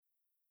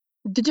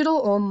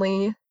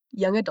Digital-only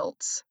young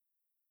adults.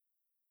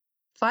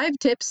 5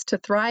 Tips to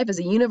Thrive as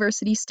a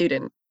University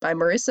Student by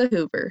Marissa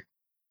Hoover.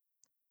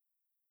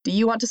 Do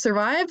you want to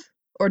survive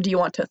or do you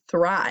want to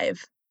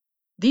thrive?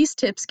 These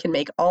tips can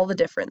make all the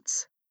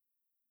difference.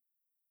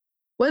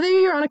 Whether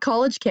you're on a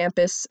college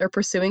campus or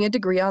pursuing a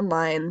degree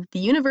online, the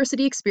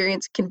university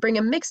experience can bring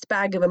a mixed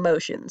bag of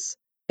emotions.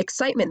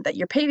 Excitement that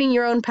you're paving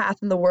your own path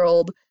in the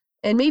world,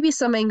 and maybe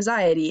some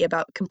anxiety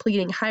about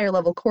completing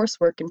higher-level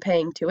coursework and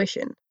paying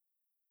tuition.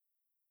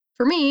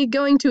 For me,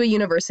 going to a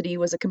university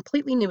was a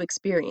completely new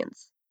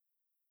experience.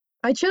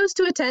 I chose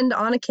to attend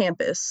on a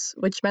campus,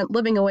 which meant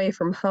living away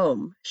from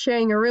home,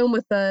 sharing a room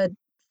with a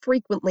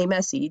frequently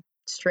messy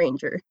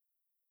stranger,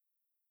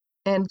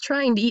 and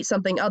trying to eat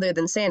something other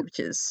than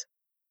sandwiches,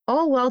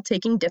 all while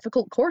taking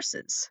difficult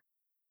courses.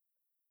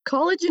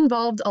 College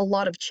involved a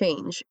lot of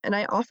change, and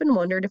I often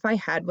wondered if I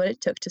had what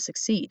it took to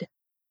succeed.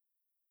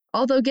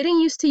 Although getting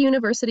used to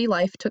university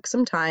life took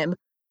some time,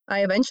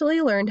 I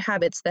eventually learned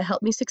habits that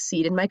helped me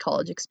succeed in my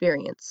college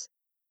experience.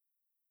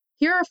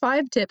 Here are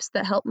 5 tips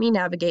that help me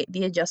navigate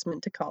the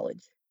adjustment to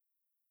college.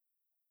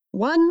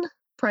 1.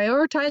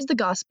 Prioritize the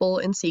gospel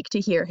and seek to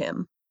hear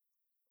Him.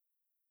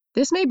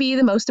 This may be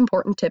the most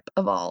important tip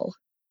of all.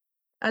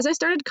 As I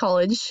started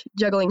college,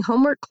 juggling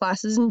homework,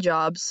 classes, and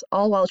jobs,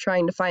 all while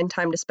trying to find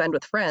time to spend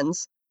with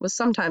friends, was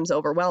sometimes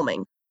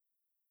overwhelming.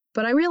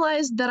 But I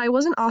realized that I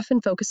wasn't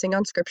often focusing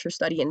on scripture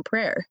study and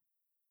prayer,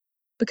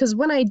 because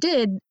when I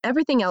did,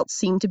 everything else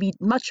seemed to be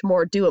much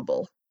more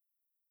doable.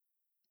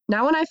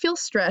 Now when I feel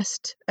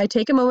stressed, I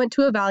take a moment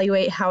to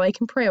evaluate how I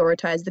can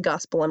prioritize the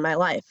gospel in my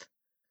life.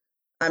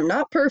 I'm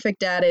not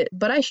perfect at it,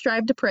 but I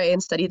strive to pray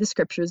and study the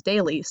scriptures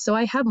daily, so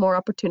I have more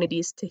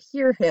opportunities to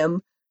hear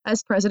Him,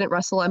 as President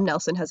Russell M.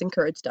 Nelson has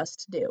encouraged us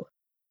to do.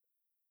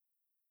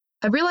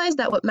 I've realized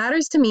that what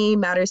matters to me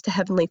matters to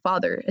Heavenly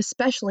Father,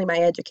 especially my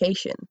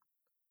education.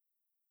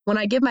 When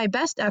I give my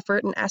best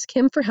effort and ask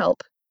Him for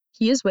help,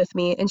 He is with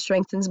me and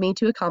strengthens me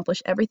to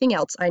accomplish everything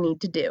else I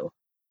need to do.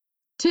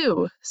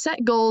 2.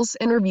 Set goals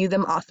and review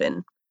them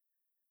often.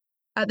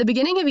 At the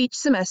beginning of each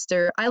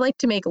semester, I like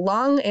to make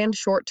long and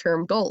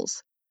short-term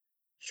goals.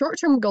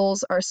 Short-term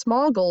goals are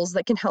small goals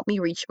that can help me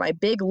reach my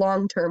big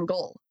long-term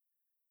goal.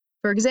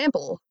 For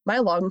example, my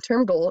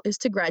long-term goal is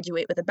to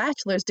graduate with a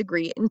bachelor's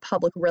degree in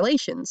public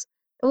relations,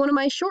 and one of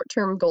my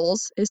short-term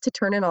goals is to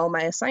turn in all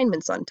my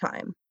assignments on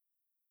time.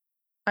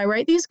 I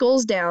write these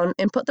goals down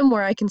and put them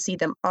where I can see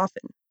them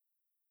often,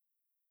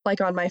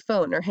 like on my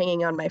phone or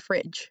hanging on my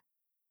fridge.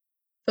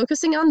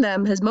 Focusing on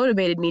them has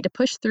motivated me to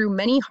push through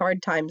many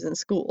hard times in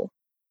school.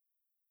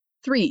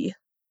 3.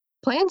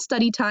 Plan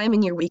study time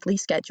in your weekly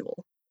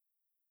schedule.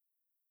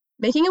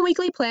 Making a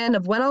weekly plan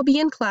of when I'll be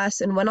in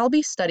class and when I'll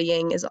be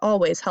studying is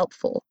always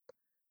helpful.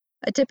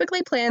 I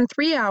typically plan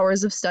 3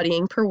 hours of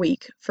studying per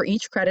week for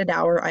each credit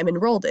hour I'm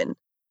enrolled in.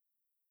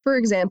 For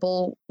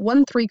example,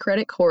 one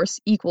 3-credit course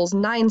equals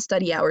 9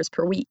 study hours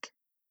per week.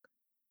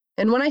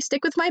 And when I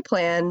stick with my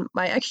plan,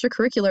 my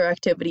extracurricular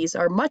activities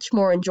are much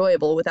more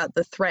enjoyable without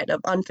the threat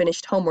of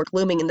unfinished homework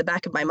looming in the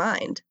back of my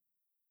mind.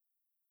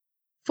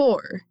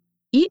 4.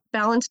 Eat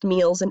balanced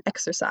meals and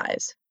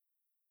exercise.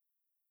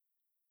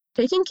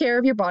 Taking care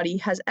of your body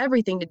has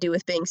everything to do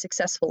with being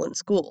successful in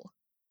school.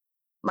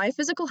 My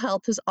physical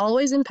health has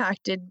always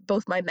impacted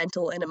both my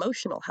mental and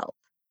emotional health.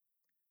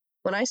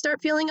 When I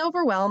start feeling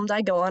overwhelmed,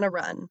 I go on a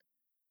run.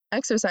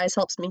 Exercise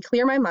helps me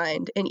clear my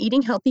mind, and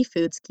eating healthy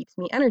foods keeps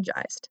me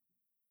energized.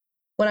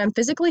 When I'm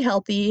physically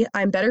healthy,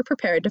 I'm better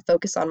prepared to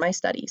focus on my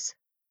studies.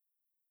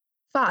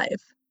 5.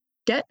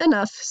 Get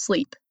enough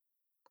sleep.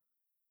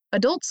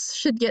 Adults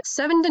should get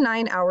 7 to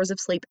 9 hours of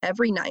sleep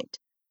every night.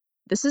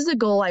 This is a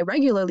goal I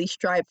regularly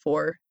strive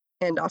for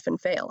and often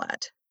fail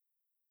at.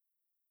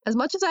 As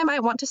much as I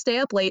might want to stay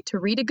up late to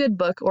read a good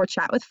book or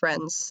chat with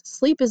friends,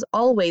 sleep is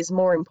always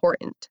more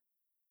important.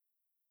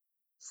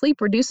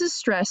 Sleep reduces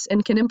stress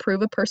and can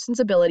improve a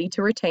person's ability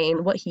to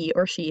retain what he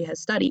or she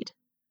has studied.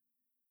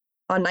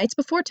 On nights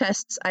before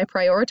tests, I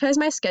prioritize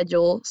my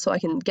schedule so I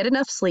can get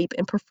enough sleep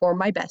and perform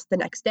my best the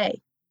next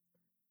day.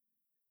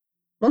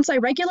 Once I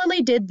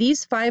regularly did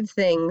these 5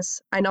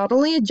 things, I not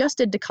only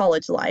adjusted to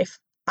college life,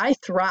 I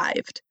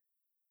thrived.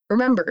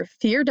 Remember,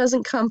 fear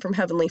doesn't come from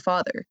Heavenly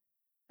Father.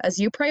 As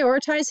you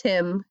prioritize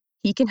Him,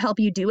 He can help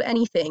you do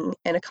anything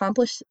and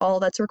accomplish all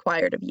that's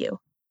required of you.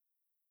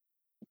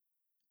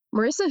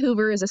 Marissa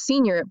Hoover is a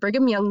senior at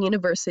Brigham Young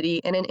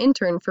University and an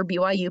intern for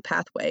BYU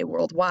Pathway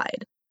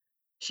Worldwide.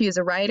 She is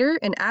a writer,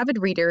 an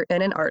avid reader,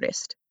 and an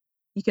artist.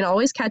 You can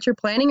always catch her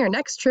planning her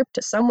next trip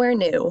to somewhere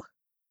new.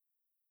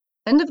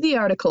 End of the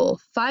article,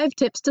 5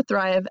 Tips to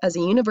Thrive as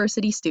a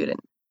University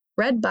Student.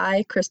 Read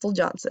by Crystal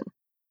Johnson.